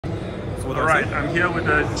All right, I'm here with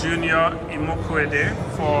Junior Imoukhuede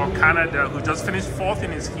for Canada, who just finished 4th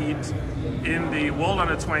in his heat in the World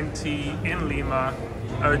U20 in Lima.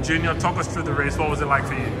 Junior, talk us through the race. What was it like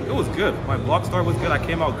for you? It was good. My block start was good. I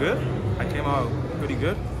came out good. I came out pretty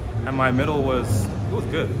good. And my middle was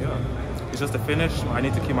good, yeah. It's just the finish. I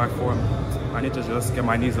need to keep my form. I need to just get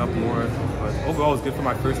my knees up more. But overall, it was good for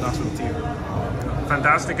my first national team.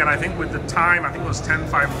 Fantastic, and I think with the time, I think it was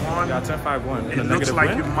 10.51. Yeah, 10.51. It looks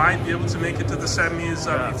like you might be able to make it to the semis.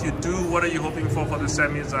 Yeah. If you do, what are you hoping for the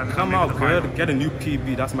semis? And come out good, get a new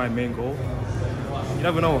PB. That's my main goal. You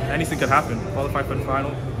never know, anything could happen. Qualify for the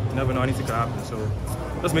final, you never know, anything could happen. So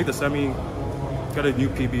let's make the semi, get a new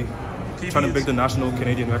PB. Trying to break the national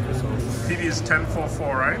Canadian record. So PB is 10.44,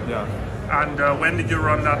 right? Yeah. And when did you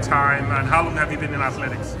run that time? And how long have you been in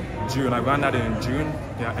athletics? June. I ran that in June.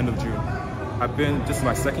 Yeah, end of June. This is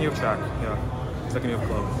my second year of track. Yeah, second year of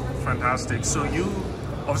club. Fantastic. So you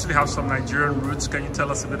obviously have some Nigerian roots. Can you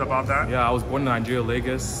tell us a bit about that? Yeah, I was born in Nigeria,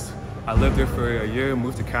 Lagos. I lived there for a year,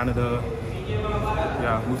 moved to Canada.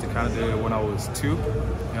 Yeah, moved to Canada when I was 2.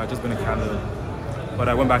 Yeah, I've just been in Canada. But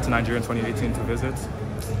I went back to Nigeria in 2018 to visit.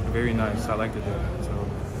 Very nice. I liked it there. So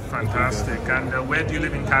fantastic. And where do you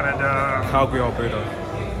live in Canada? Calgary, Alberta.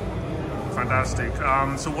 Fantastic.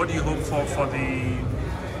 So what do you hope for the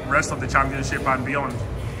rest of the championship and beyond?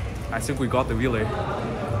 I think we got the relay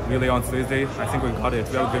on Thursday. I think we got it.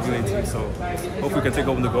 We have a good relay team, so hope we can take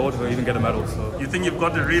home the gold or even get a medal. So you think you've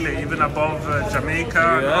got the relay even above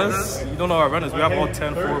Jamaica? Yes. You don't know our runners. We have all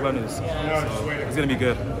 10-4 runners, so it's gonna be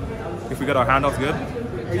good. If we get our handouts good,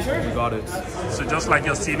 we got it. So just like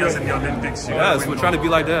your seniors in the Olympics, yes, we're trying to be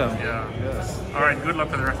like them. Yeah. Yes. All right. Good luck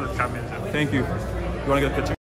for the rest of the championship. Thank you. You want to get a picture?